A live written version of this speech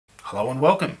Hello and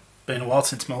welcome. Been a while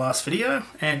since my last video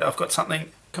and I've got something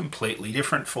completely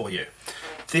different for you.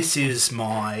 This is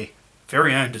my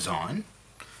very own design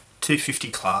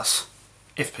 250 class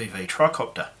FPV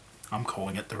tricopter. I'm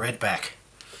calling it the Redback.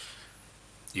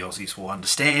 The Aussies will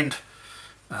understand.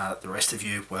 The rest of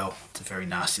you, well, it's a very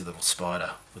nasty little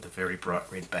spider with a very bright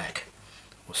red back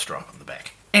or stripe on the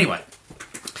back. Anyway,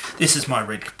 this is my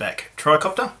Redback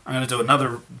Tricopter. I'm going to do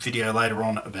another video later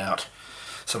on about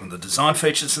some of the design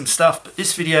features and stuff, but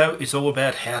this video is all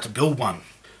about how to build one.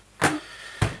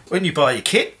 When you buy your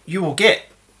kit, you will get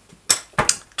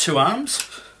 2 arms,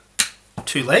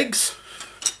 2 legs,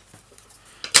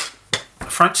 a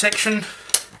front section,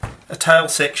 a tail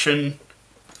section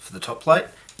for the top plate,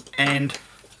 and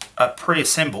a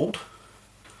pre-assembled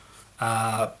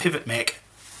pivot mech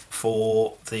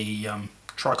for the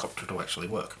tricopter to actually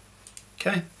work.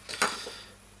 Okay,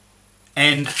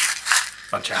 and a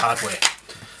bunch of hardware.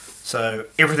 So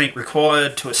everything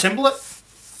required to assemble it,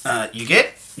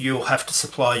 you'll have to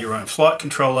supply your own flight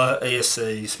controller,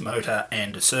 ESCs, motor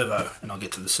and a servo, and I'll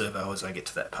get to the servo as I get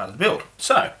to that part of the build.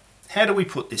 So how do we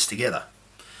put this together?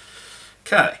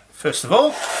 Okay, first of all,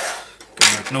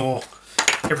 going to ignore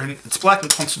everything that's black and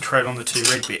concentrate on the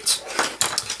 2 red bits.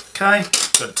 Okay,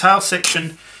 got a tail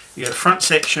section, you got a front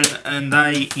section, and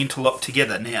they interlock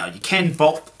together. Now you can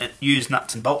use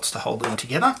nuts and bolts to hold them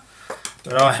together,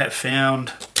 but I have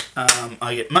found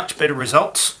I get much better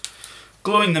results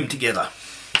gluing them together.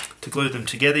 To glue them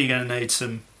together, you're going to need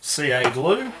some CA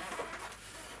glue.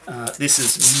 This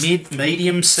is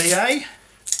medium CA.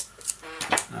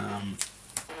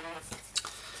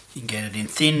 You can get it in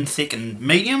thin, thick and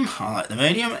medium. I like the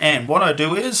medium, and what I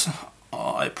do is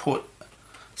I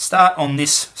start on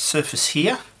this surface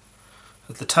here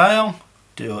of the tail,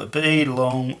 do a bead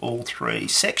along all 3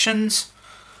 sections,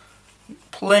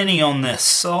 plenty on the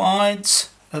sides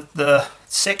of the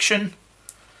section,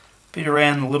 bit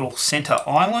around the little center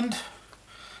island,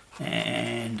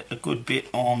 and a good bit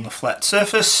on the flat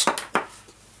surface.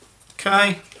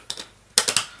 Okay,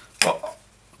 got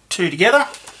 2 together,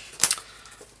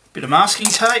 bit of masking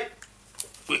tape,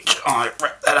 which I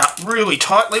wrap that up really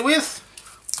tightly with,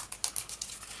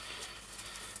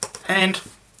 and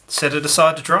set it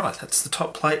aside to dry. That's the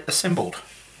top plate assembled.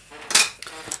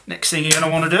 Next thing you're going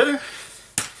to want to do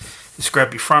is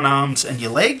grab your front arms and your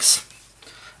legs.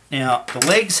 Now the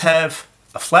legs have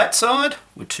a flat side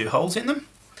with 2 holes in them,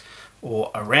 or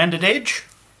a rounded edge.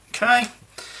 Okay,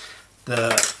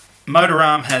 the motor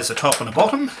arm has a top and a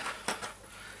bottom.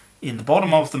 In the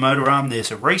bottom of the motor arm there's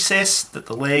a recess that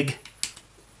the leg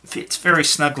fits very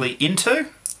snugly into.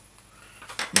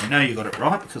 You know you got it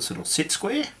right because it'll sit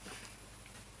square.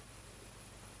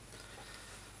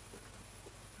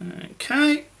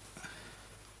 Okay,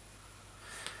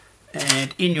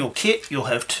 and in your kit you'll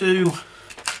have 2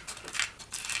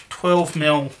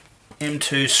 12mm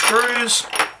M2 screws,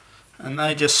 and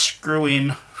they just screw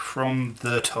in from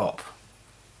the top.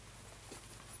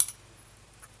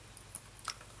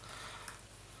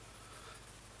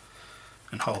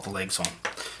 And hold the legs on.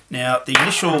 Now the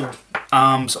initial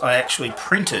arms I actually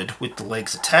printed with the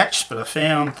legs attached, but I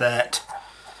found that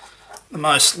the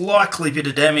most likely bit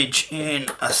of damage in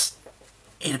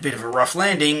a bit of a rough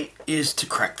landing is to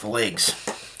crack the legs,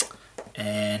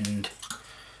 and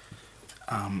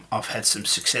I've had some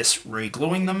success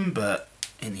re-gluing them, but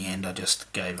in the end I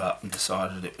just gave up and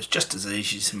decided it was just as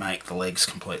easy to make the legs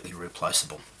completely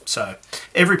replaceable. So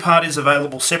every part is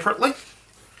available separately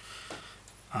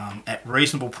at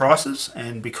reasonable prices,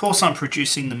 and because I'm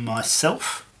producing them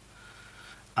myself,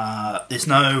 there's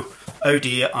no, oh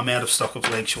dear, I'm out of stock of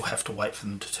legs, you'll have to wait for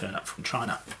them to turn up from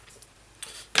China.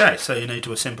 Okay, so you need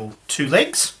to assemble 2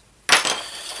 legs.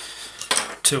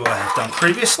 2 I have done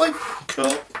previously.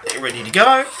 Cool, they're ready to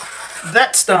go.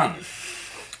 That's done.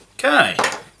 Okay,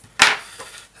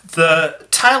 the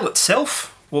tail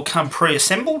itself will come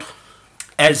pre-assembled,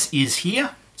 as is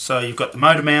here. So you've got the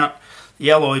motor mount, the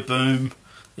alloy boom,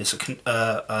 there's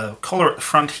a collar at the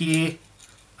front here,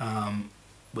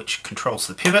 which controls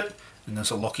the pivot, and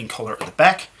there's a locking collar at the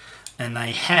back, and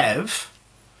they have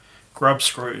grub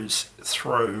screws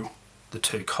through the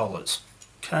 2 collars,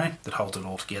 okay, that hold it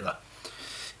all together.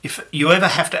 If you ever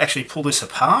have to actually pull this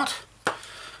apart,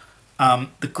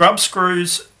 the grub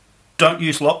screws, don't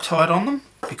use Loctite on them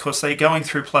because they're going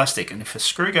through plastic, and if a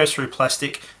screw goes through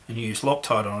plastic and you use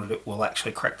Loctite on it, it will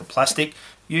actually crack the plastic.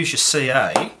 Use your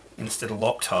CA instead of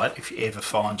Loctite if you ever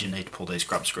find you need to pull these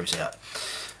grub screws out.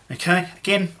 Okay,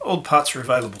 again, all the parts are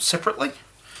available separately.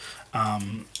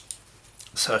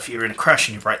 So if you're in a crash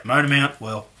and you break the motor mount,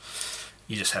 well,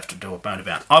 you just have to do a motor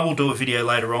mount. I will do a video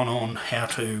later on how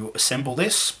to assemble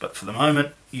this, but for the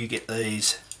moment you get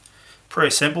these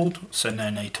pre-assembled, so no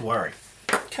need to worry.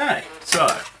 Okay,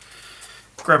 so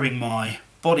grabbing my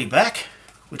body back,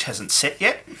 which hasn't set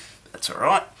yet, that's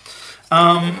alright.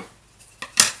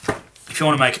 If you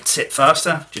want to make it set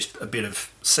faster, just a bit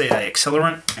of CA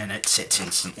accelerant and it sets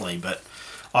instantly, but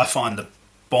I find the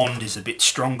bond is a bit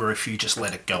stronger if you just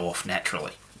let it go off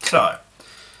naturally. So,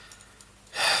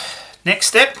 next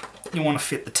step, you want to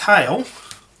fit the tail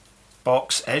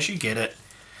box as you get it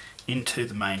into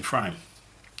the main frame.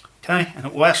 Okay, and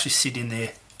it will actually sit in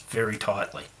there very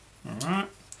tightly. Alright.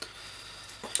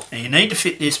 Now you need to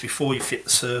fit this before you fit the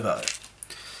servo.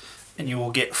 And you will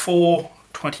get 4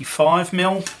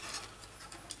 25mm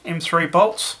M3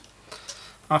 bolts.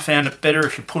 I found it better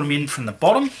if you put them in from the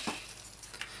bottom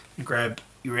and grab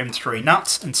your M3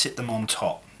 nuts and sit them on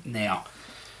top. Now,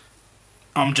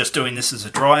 I'm just doing this as a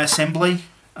dry assembly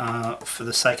for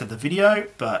the sake of the video,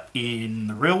 but in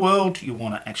the real world you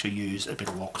want to actually use a bit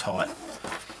of Loctite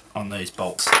on these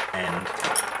bolts and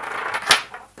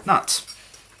nuts.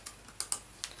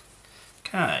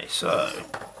 Okay, so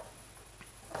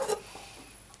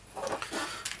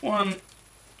 1,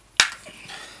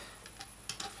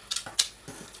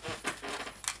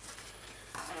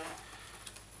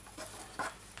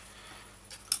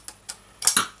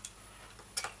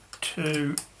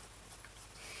 2,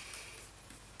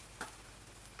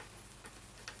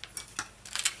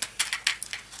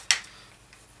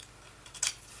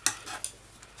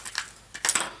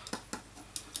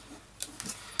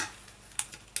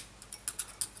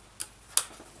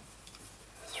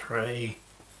 3.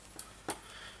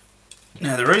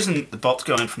 Now the reason the bolt's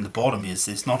going from the bottom is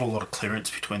there's not a lot of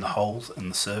clearance between the holes and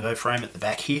the servo frame at the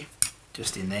back here,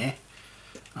 just in there.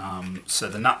 So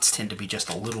the nuts tend to be just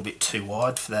a little bit too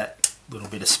wide for that little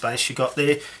bit of space you got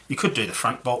there. You could do the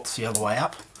front bolts the other way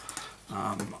up.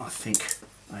 I think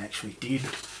I actually did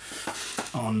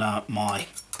on my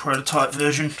prototype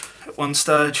version at one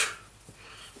stage,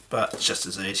 but it's just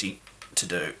as easy to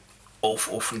do all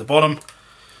 4 from the bottom.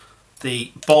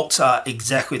 The bolts are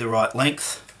exactly the right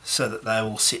length so that they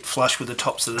will sit flush with the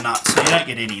tops of the nuts, so you don't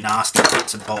get any nasty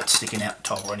bits of bolts sticking out the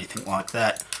top or anything like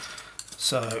that.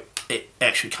 So it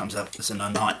actually comes up as a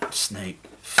nice neat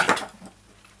fit.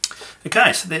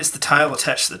 Okay, so there's the tail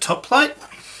attached to the top plate.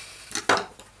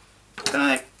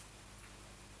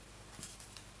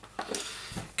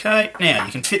 Okay, now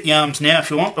you can fit the arms now if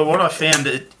you want, but what I found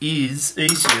it is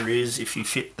easier is if you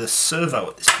fit the servo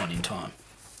at this point in time,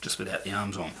 just without the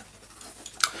arms on.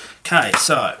 Okay,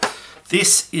 so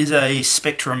this is a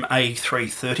Spectrum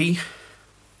A330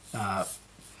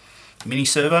 mini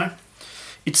servo.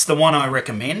 It's the one I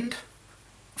recommend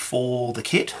for the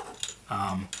kit.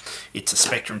 It's a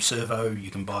Spectrum servo.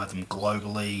 You can buy them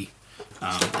globally.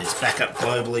 There's backup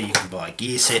globally. You can buy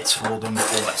gear sets for them,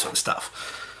 all that sort of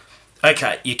stuff.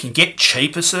 Okay, you can get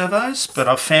cheaper servos, but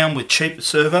I've found with cheaper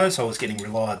servos I was getting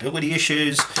reliability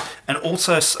issues, and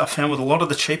also I found with a lot of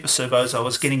the cheaper servos I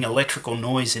was getting electrical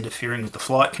noise interfering with the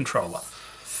flight controller,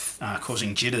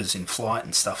 causing jitters in flight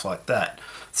and stuff like that.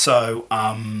 So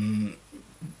I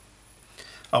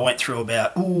went through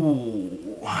about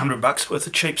 $100 worth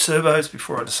of cheap servos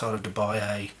before I decided to buy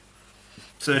a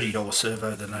 $30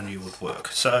 servo that I knew would work.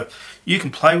 So you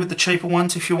can play with the cheaper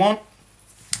ones if you want,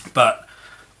 but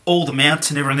all the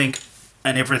mounts and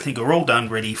everything are all done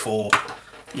ready for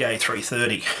the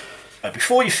A330.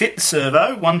 Before you fit the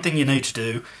servo, one thing you need to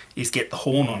do is get the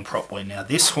horn on properly. Now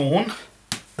this horn,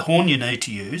 the horn you need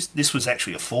to use, this was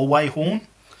actually a 4-way horn,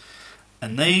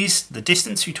 and the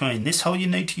distance between this hole you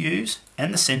need to use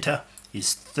and the centre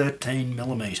is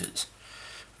 13mm.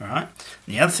 Alright,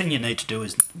 the other thing you need to do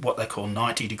is what they call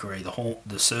 90 degree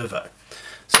the servo.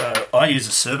 So I use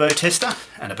a servo tester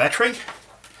and a battery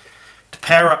to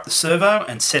power up the servo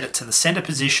and set it to the centre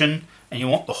position, and you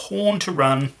want the horn to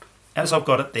run, as I've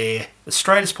got it there, as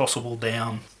straight as possible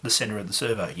down the centre of the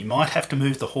servo. You might have to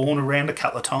move the horn around a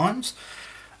couple of times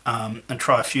and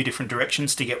try a few different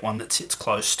directions to get one that sits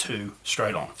close to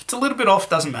straight on. If it's a little bit off,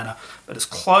 doesn't matter, but as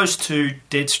close to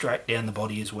dead straight down the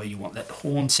body is where you want that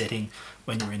horn setting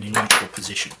when you're in a neutral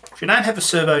position. If you don't have a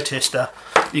servo tester,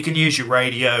 you can use your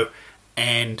radio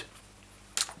and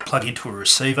plug into a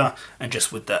receiver, and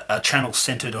just with a channel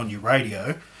centered on your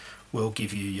radio will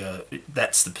give you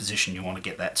that's the position you want to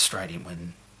get that straight in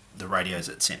when the radio's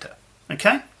at center.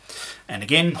 Okay, and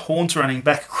again, horns running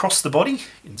back across the body,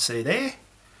 you can see there,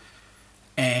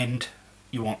 and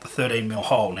you want the 13mm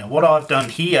hole. Now what I've done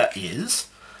here is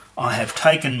I have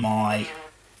taken my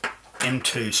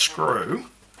M2 screw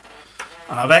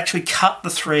and I've actually cut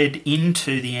the thread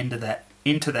into the end of that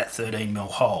 13mm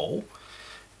hole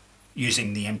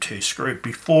using the M2 screw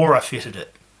before I fitted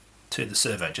it to the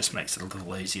servo. Just makes it a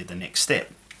little easier the next step.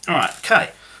 Alright,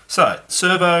 okay. So,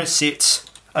 servo sits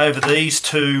over these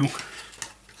two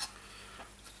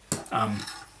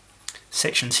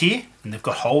sections here, and they've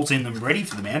got holes in them ready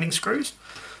for the mounting screws.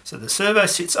 So the servo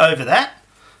sits over that,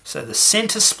 so the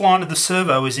centre spline of the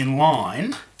servo is in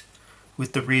line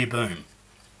with the rear boom.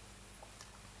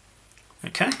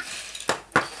 Okay,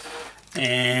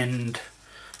 and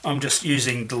I'm just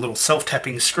using the little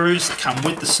self-tapping screws that come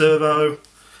with the servo.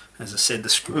 As I said, the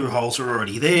screw holes are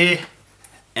already there,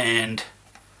 and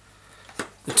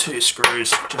the two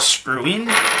screws just screw in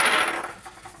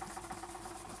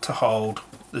to hold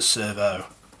the servo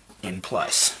in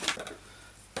place.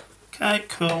 Okay,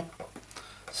 cool.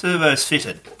 Servo's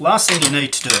fitted. Last thing you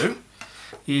need to do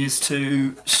is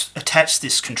to attach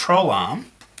this control arm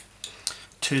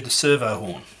to the servo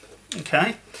horn.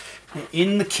 Okay, now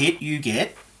in the kit you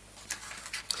get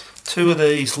two of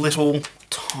these little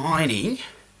tiny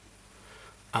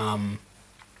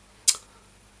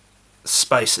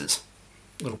spacers,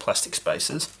 little plastic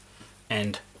spacers,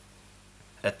 and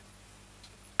an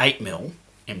 8mm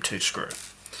M2 screw.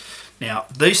 Now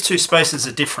these two spacers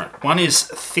are different. One is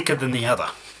thicker than the other.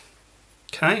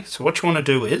 Okay, so what you want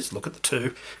to do is look at the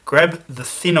two, grab the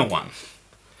thinner one,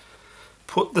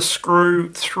 put the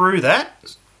screw through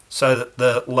that so that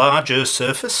the larger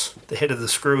surface, the head of the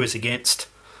screw is against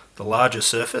the larger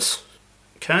surface.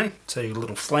 Okay, so your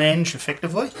little flange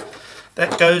effectively.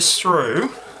 That goes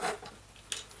through,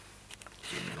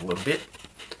 a little bit,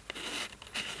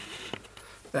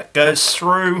 that goes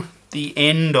through the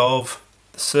end of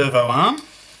the servo arm.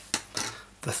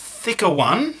 The thicker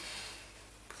one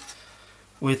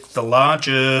with the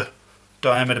larger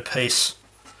diameter piece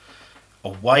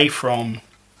away from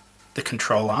the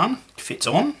control arm fits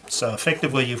on. So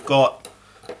effectively you've got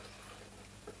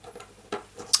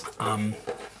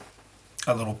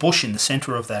a little bush in the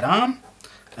centre of that arm,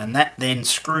 and that then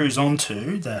screws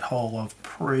onto that hole I've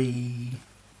pre-threaded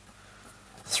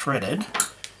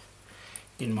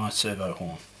in my servo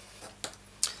horn.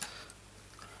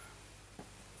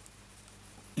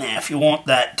 Now if you want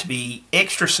that to be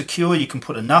extra secure, you can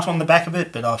put a nut on the back of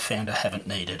it, but I've found I haven't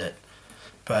needed it.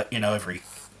 But you know, every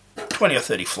 20 or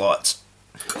 30 flights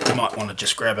you might want to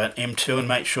just grab an M2 and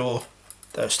make sure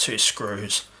those two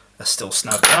screws are still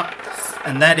snugged up.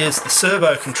 And that is the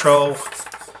servo control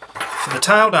for the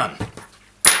tail done.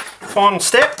 Final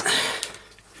step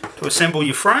to assemble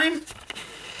your frame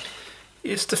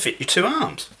is to fit your two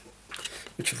arms,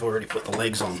 which you've already put the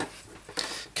legs on.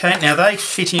 Okay, now they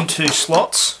fit into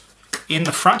slots in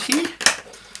the front here,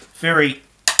 very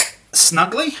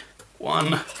snugly,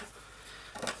 1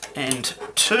 and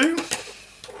 2.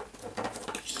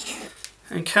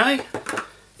 Okay,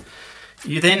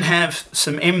 you then have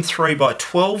some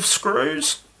M3x12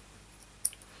 screws,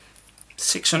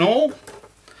 6 in all,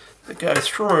 that go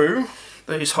through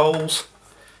these holes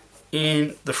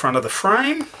in the front of the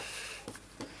frame.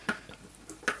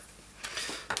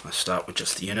 I start with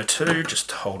just the inner two, just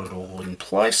to hold it all in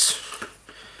place.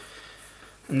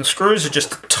 And the screws are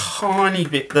just a tiny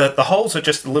bit, the holes are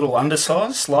just a little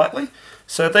undersized, slightly.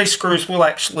 So these screws will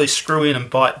actually screw in and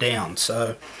bite down.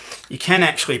 So you can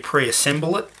actually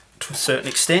pre-assemble it to a certain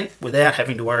extent without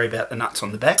having to worry about the nuts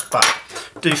on the back, but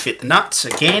do fit the nuts.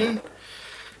 Again,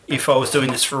 if I was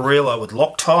doing this for real, I would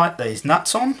Loctite these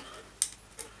nuts on.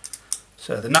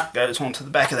 So the nut goes onto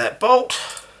the back of that bolt,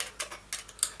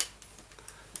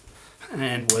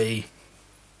 and we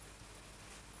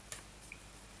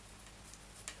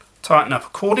tighten up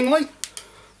accordingly.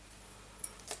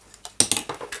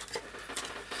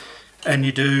 And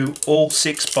you do all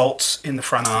 6 bolts in the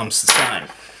front arms the same.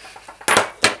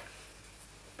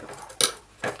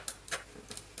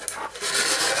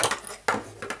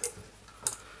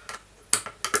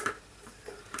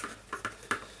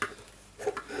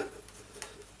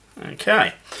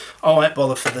 Okay, I won't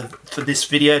bother for this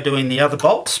video doing the other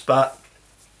bolts, but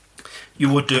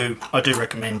I do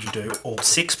recommend you do all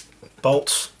 6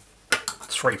 bolts,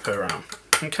 3 per arm.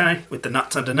 Okay, with the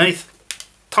nuts underneath.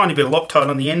 Tiny bit of Loctite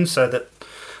on the end so that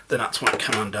the nuts won't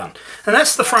come undone. And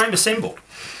that's the frame assembled.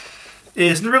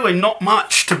 There's really not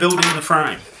much to build in the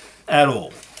frame at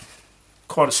all.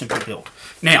 Quite a simple build.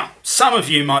 Now, some of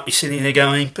you might be sitting there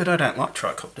going, but I don't like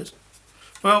tricopters.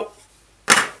 Well,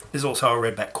 there's also a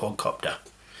Redback quadcopter.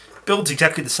 Builds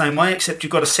exactly the same way, except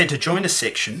you've got a centre joiner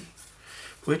section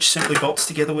which simply bolts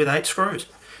together with 8 screws.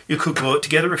 You could glue it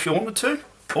together if you wanted to,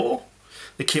 or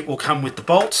the kit will come with the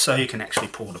bolts so you can actually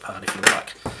pull it apart if you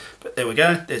like. But there we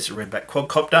go, there's a Redback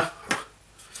quadcopter.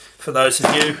 For those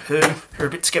of you who are a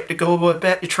bit sceptical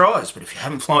about your tris, but if you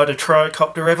haven't flown a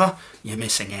tricopter ever, you're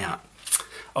missing out.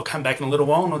 I'll come back in a little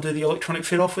while and I'll do the electronic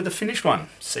fit off with a finished one.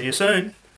 See you soon.